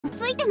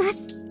ってます。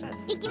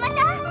行きましょう。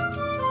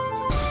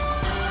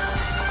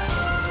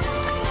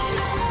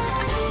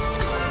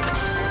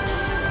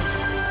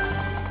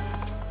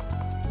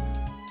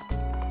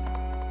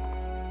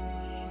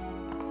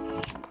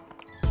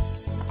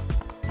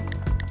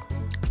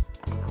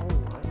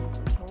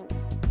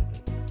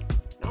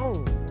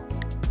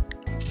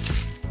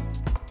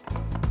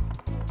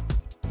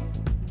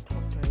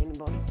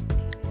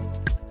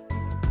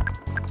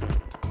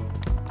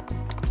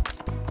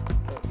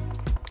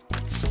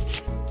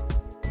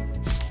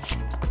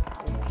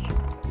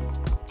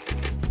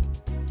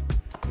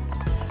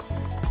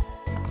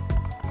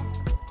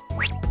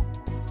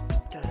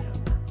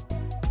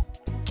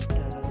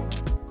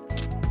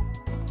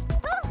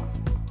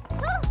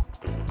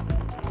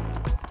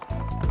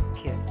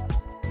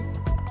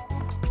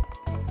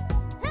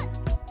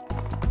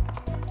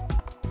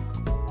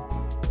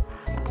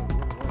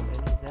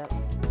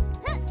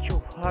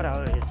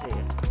Hara is it?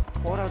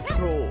 Hara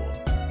troll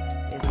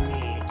is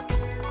me.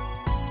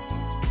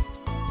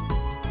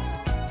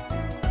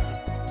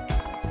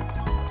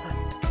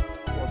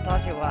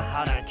 Watashi wa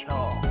Hara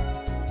troll.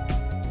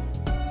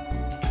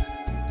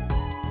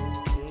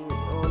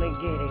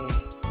 Onigiri.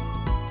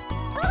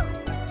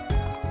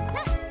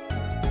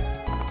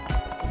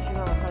 Watashi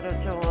wa Hara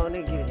troll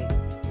onigiri.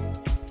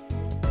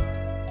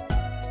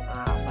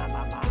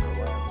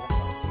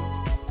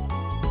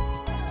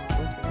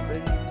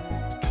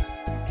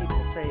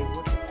 Say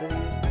what the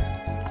food.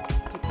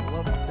 People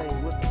love to say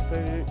what the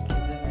food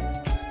today.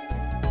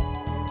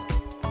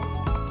 I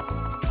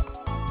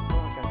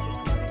feel like I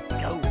just want to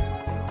go.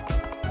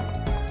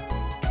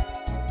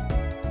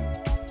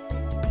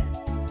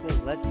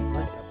 Let's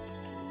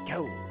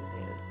go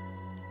then.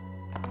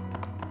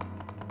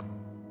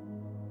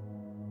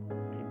 A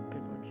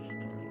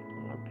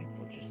lot of people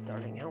are just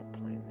starting out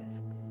playing this.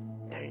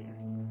 Damn.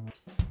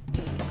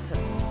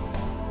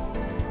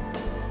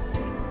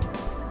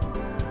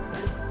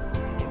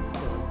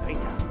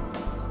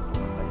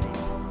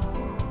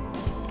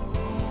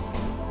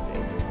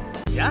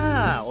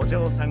 Yeah, お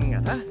嬢さん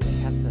方。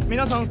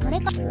皆さん、これ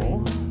か。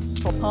お、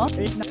そう。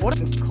俺、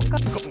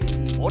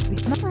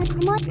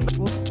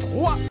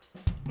怖っ。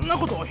そんな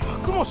こと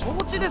100も承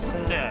知ですっ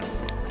て。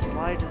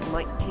Why does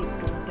Mike keep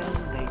going down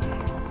lately?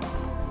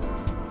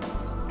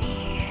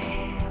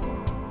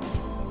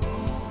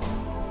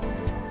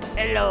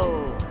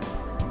 Hello.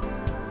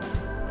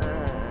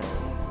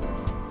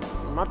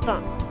 また。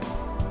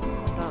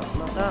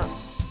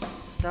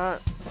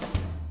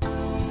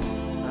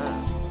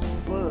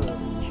Whoa,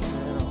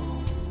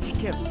 she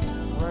kept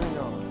running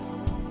off.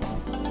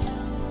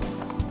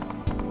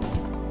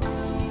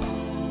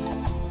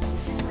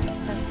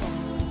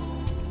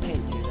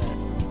 Can't do that.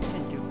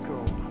 Can't do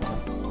girl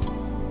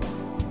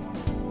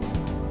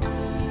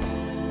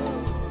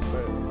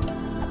crap.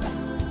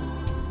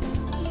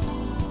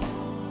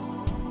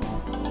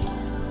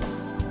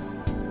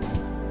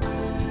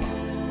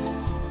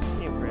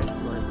 Can't grab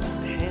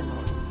my hand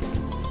on it.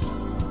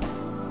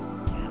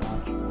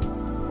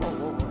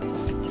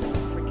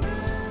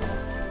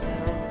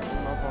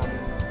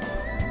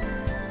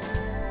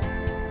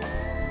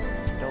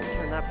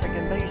 That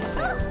freaking base there.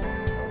 I'm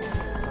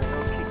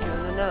gonna kick you in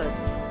the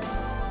nuts.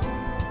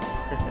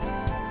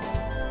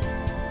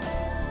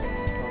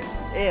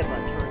 If I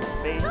turn the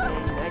base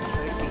in, that's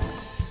right.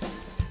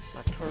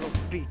 My turtle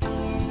beat. My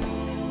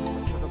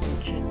turtle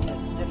beat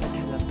says if I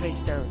turn the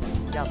base down,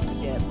 y'all can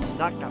get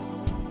knocked out.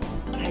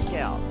 Heck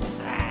out.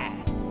 Ah.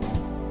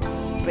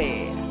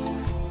 Bad.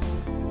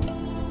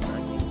 I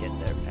can get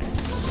there fast.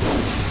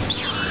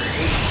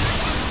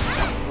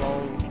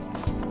 Wrong.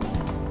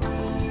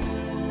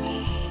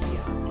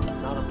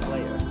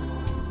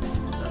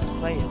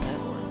 Playing that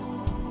one.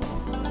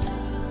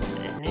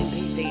 An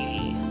NPC.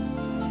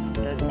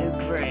 The new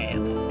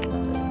crab.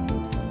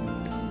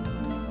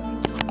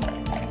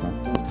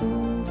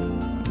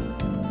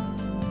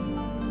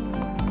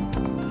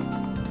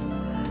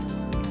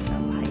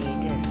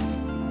 Hiatus.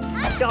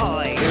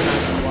 Die! You're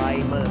not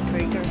Hawaii,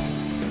 motherfucker.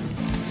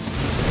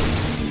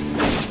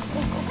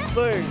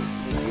 Burn!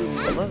 You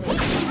mother.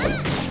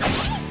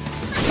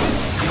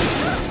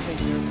 Think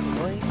you're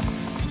Hawaii?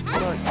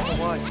 You're not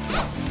Hawaii.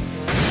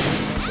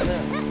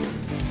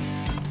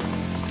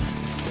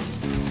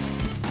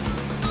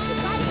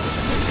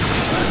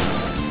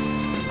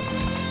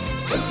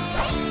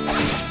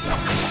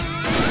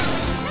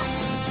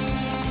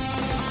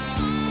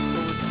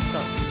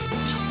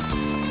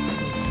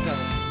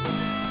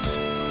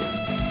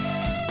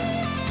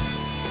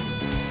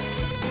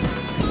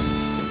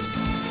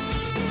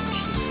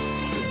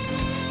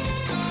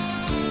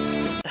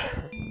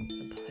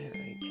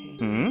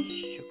 Hmm?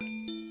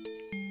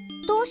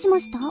 どうしま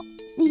した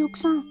ミルク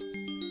さん。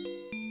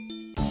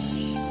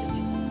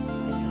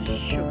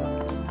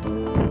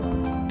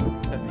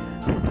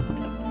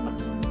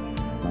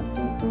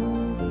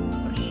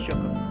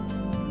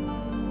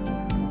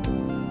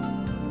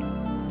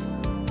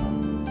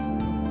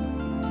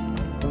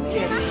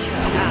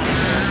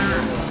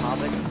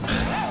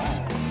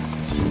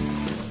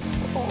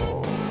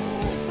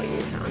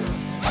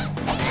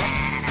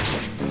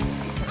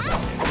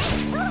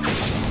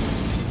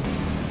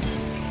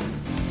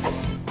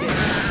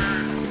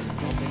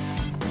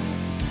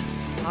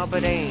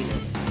Hobbit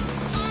anus.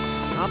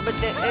 Hobbit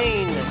the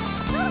anus.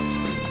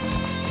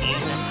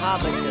 Anus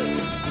hobbit.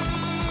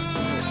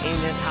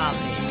 Anus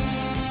hobbit.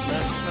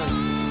 That's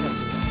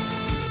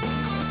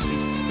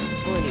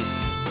funny.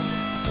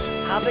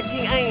 Hobbit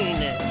the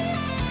anus.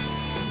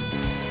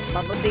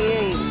 Hobbit the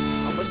anus.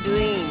 Hobbit the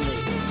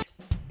anus.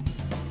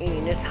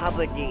 Anus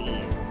hobbit.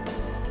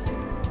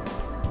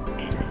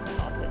 Anus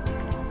hobbit.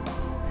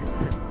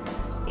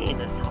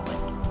 Anus hobbit.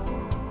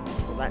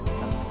 Well, that's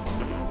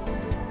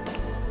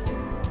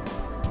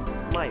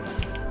my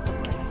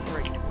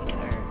freak with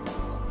her.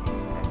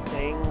 That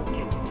thing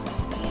can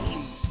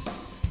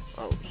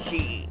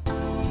she.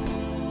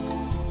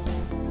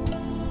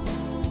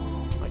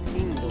 I've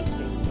seen those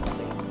things, I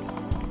think.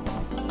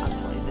 I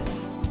play this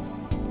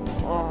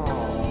all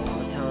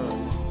the time.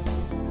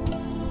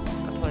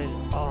 I play it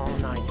all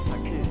night if I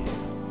could.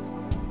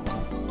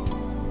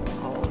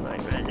 All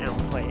night right now,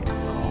 play it. Oh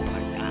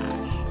my gosh,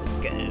 it's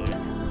good.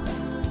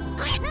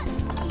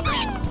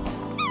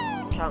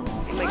 Tom,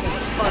 you making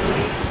fun of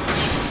me?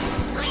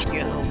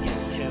 You know, get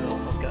chill,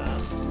 hook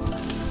up.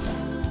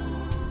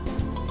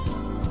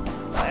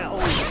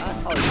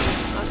 I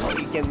thought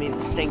you give me the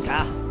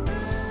stinker.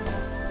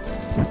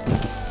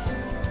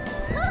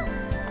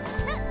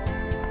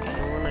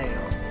 Anyone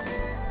else?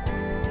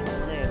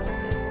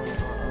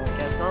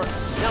 Guess not.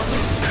 No,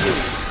 you.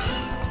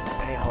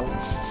 Hey, hold.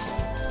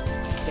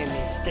 Give me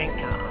a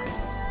stinker.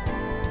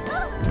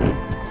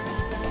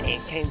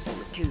 It came from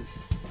a tooth.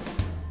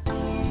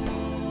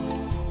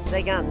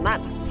 They got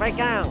knocked right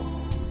down.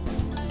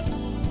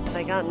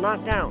 They got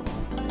knocked out.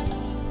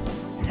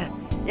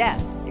 Yeah,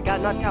 you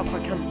got knocked out for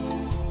coming.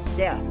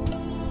 Yeah,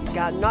 you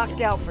got knocked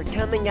out for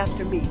coming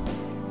after me.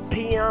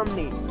 Pee on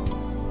me.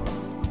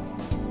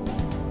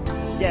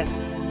 Yes,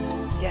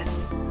 yes,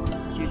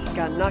 you just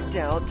got knocked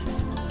out.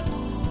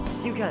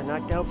 You got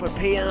knocked out for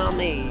peeing on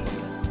me.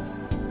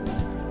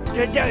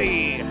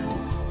 Today.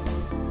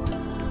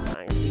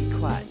 I can be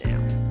quiet now.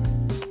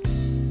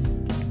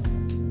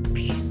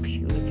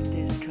 Look at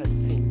this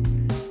cutscene.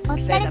 お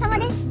疲れ様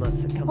です。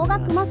ここが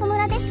クモソ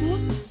村ですね。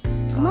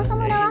クモソ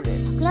村は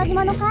桜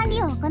島の管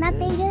理を行っ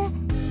ている。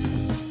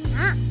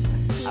あ、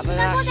静か御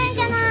前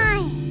じゃない。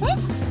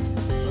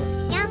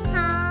やっほ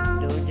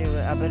ー。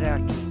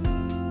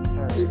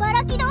茨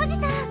城童子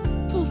さん、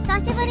久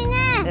しぶりね。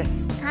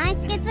買い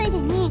付けついで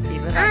に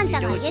あんた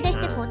が家出し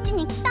てこっち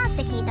に来たっ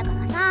て聞いたか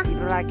らさ。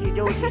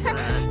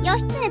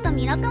義経と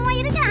弥勒も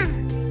いるじゃん。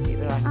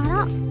あ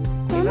ら、こ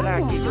の子は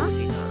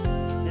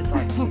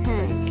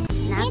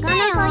なかな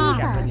かいい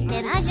顔し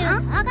てるじゃ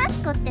ん。騒がし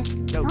くって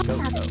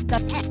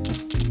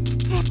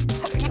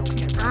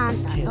あん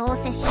たどう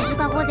せ静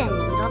か御前に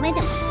色目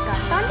でも使っ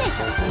たんでしょ。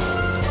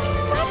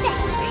さて、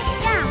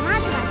じゃあま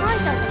ずは村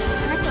長と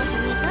話をし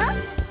に行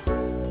く。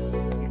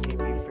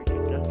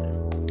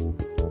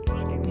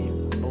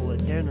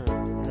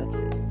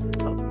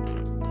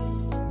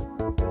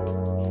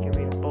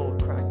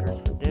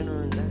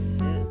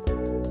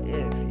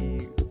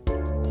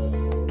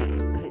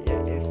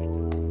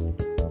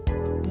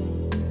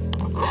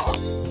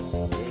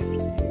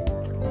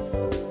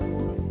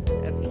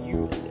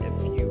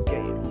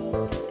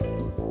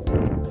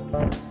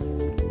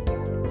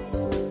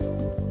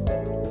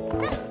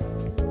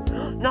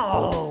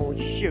No,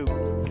 shoot,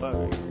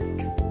 bird.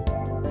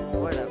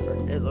 Whatever,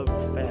 it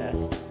looks fast.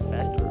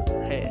 Faster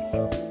than heck.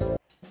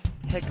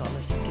 Heck on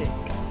a stick.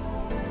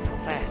 So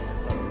fast it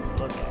looks.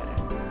 Look at it.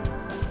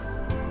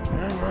 I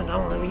want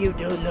all of you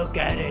to look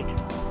at it.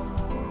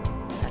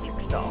 Patrick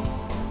Stall.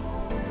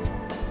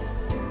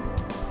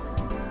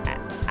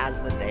 As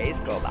the days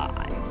go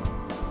by,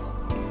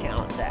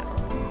 count down.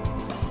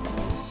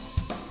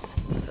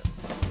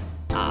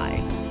 I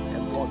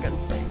am Morgan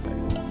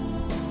Freeman.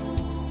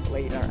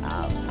 Later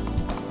out.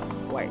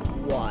 Wait,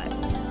 what?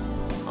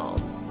 Oh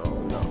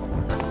no.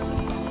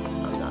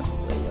 I'm not the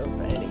leader of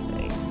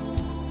anything.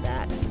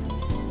 That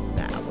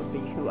would be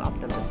who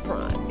Optimus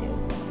Prime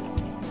is.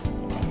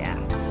 Yeah.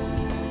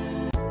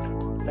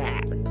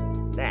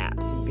 That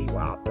would be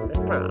what Optimus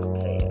Prime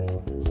says.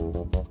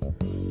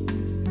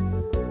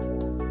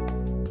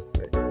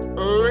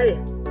 I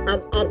am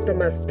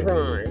Optimus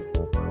Prime.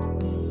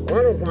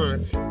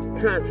 Autobots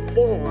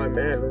transform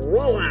and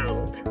roll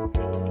out.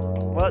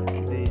 What the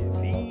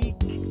freak?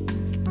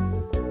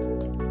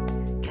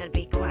 Gotta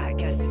be quiet.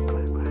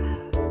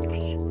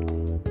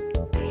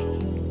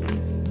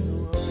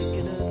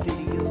 Making a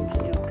video,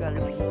 still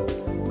gotta be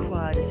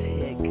quiet as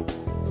heck.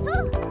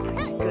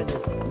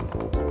 Goodness.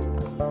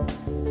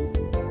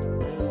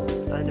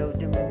 I know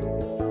them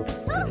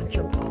gonna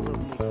jump all over me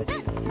for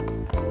this.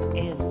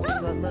 And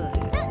my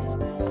mind.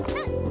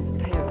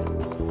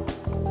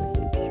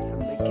 For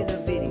making a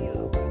video.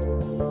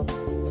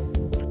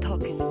 For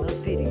talking in my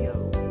video.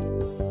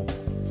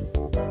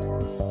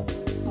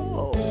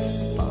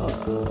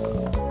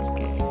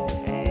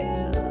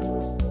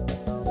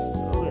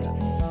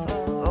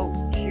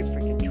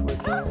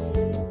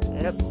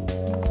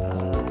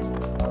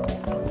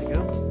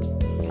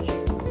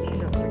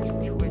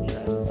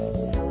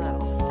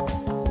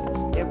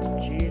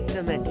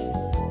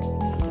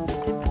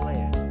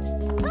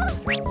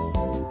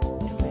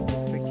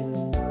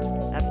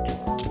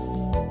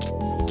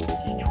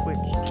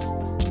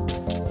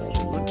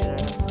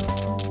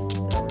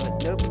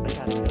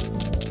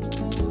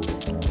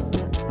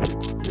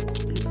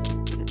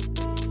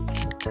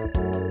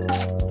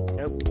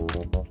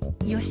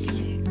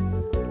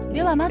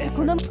 はまず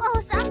このお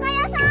酒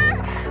屋さ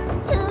ん、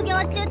休業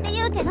中って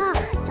言うけど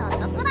ちょっ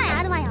とくらい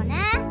あるわよね。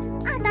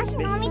私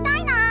飲みた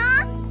い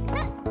な。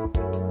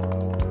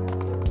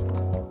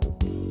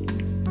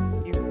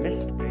You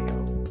missed me.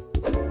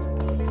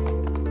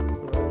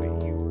 Whoever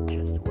you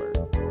just were.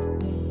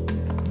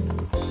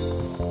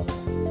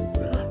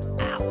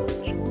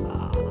 Ouch.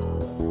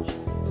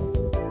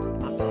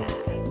 My back.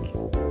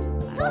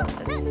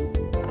 I just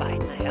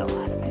bite the hell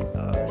out of it.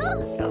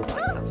 Felt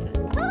like something.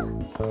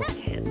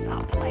 Can't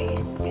stop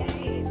playing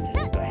games to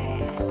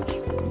scratch.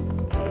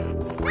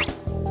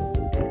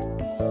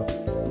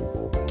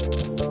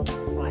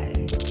 Wait.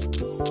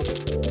 We're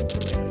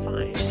gonna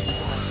find.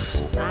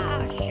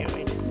 Shoot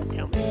it.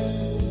 Tell me.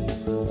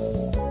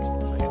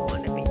 Where you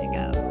wanted me to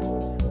go?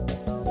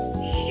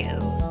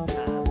 Shoot.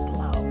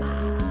 Blow my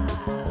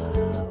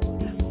load.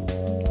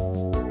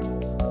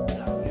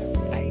 Your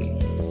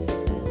face.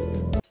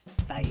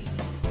 Face.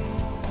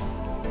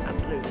 I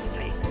blew his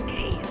face as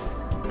can.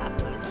 I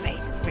blew his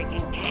face as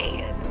freaking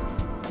can.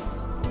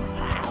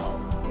 How?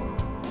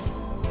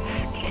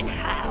 Can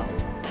how?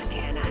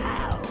 Can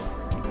how?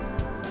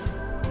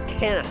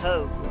 Can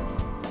how?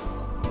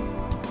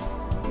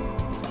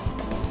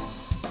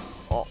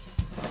 Oh,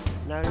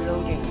 now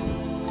loading.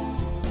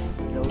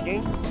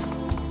 Loading.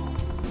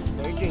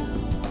 Loading.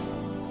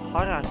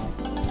 Hot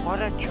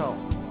chow.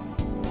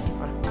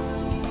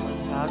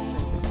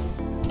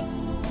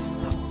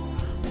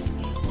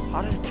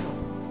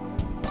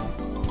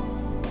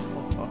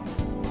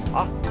 あ、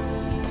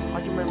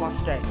はじめま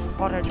して。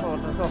ハラチョウ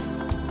です。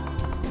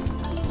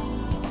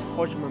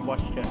はじめま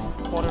して。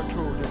ハラチ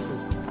ョウです。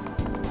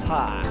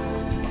Hi.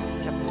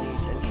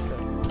 Japanese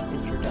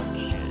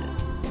introduction.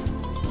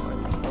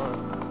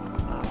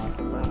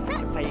 My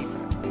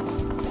favorite.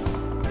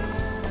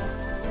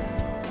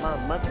 My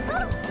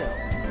motherfucking self.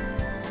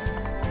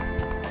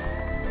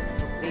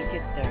 Let me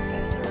get there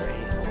faster.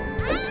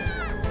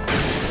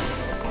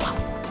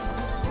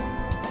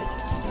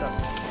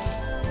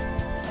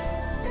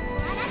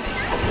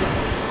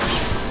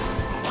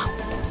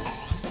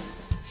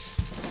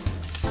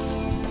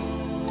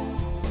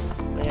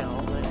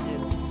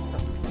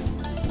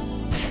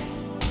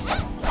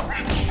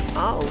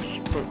 Oh, she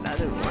put that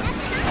in work.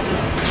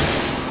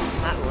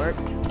 That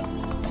worked.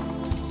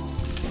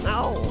 No,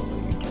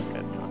 you took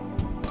that fun.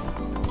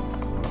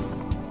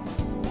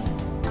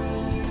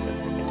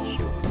 Let's get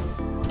shoot.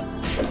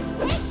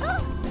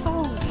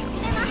 Oh,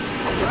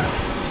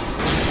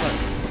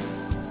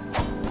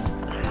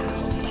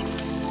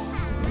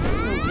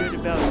 so good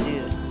about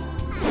this.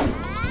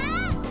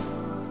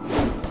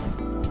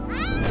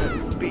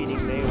 That's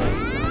speeding melee.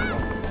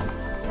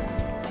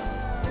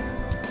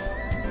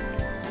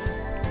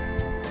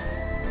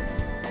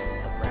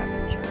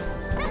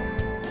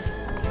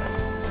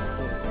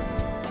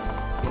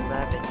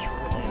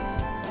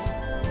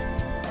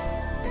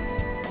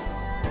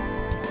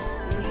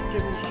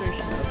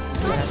 Demonstration of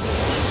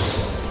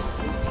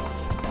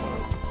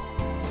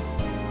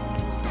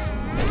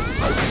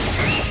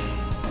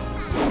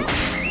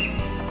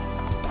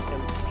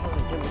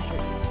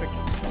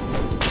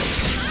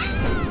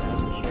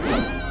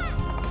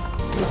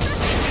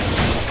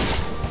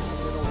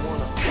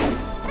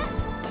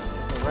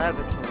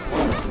rabbit.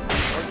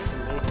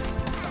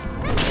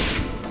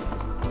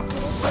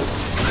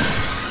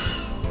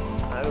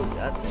 Oh,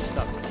 that's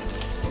stuck.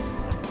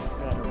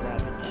 Got a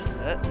rabbit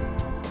shit.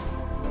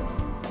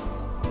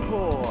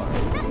 Poor.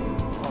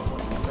 Oh,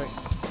 what the frick?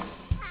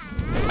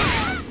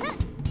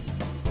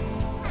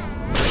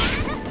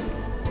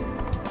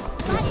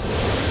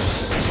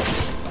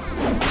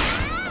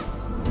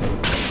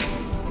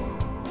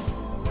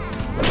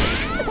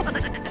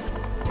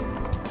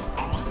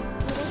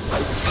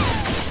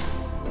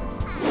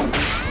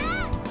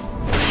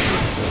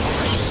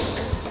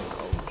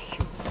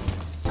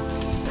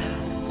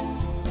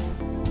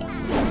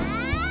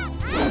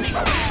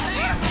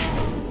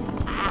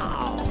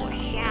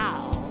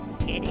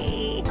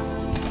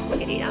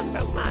 Kitty done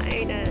broke my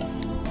anus.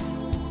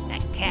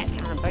 That cat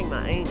trying to break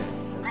my anus.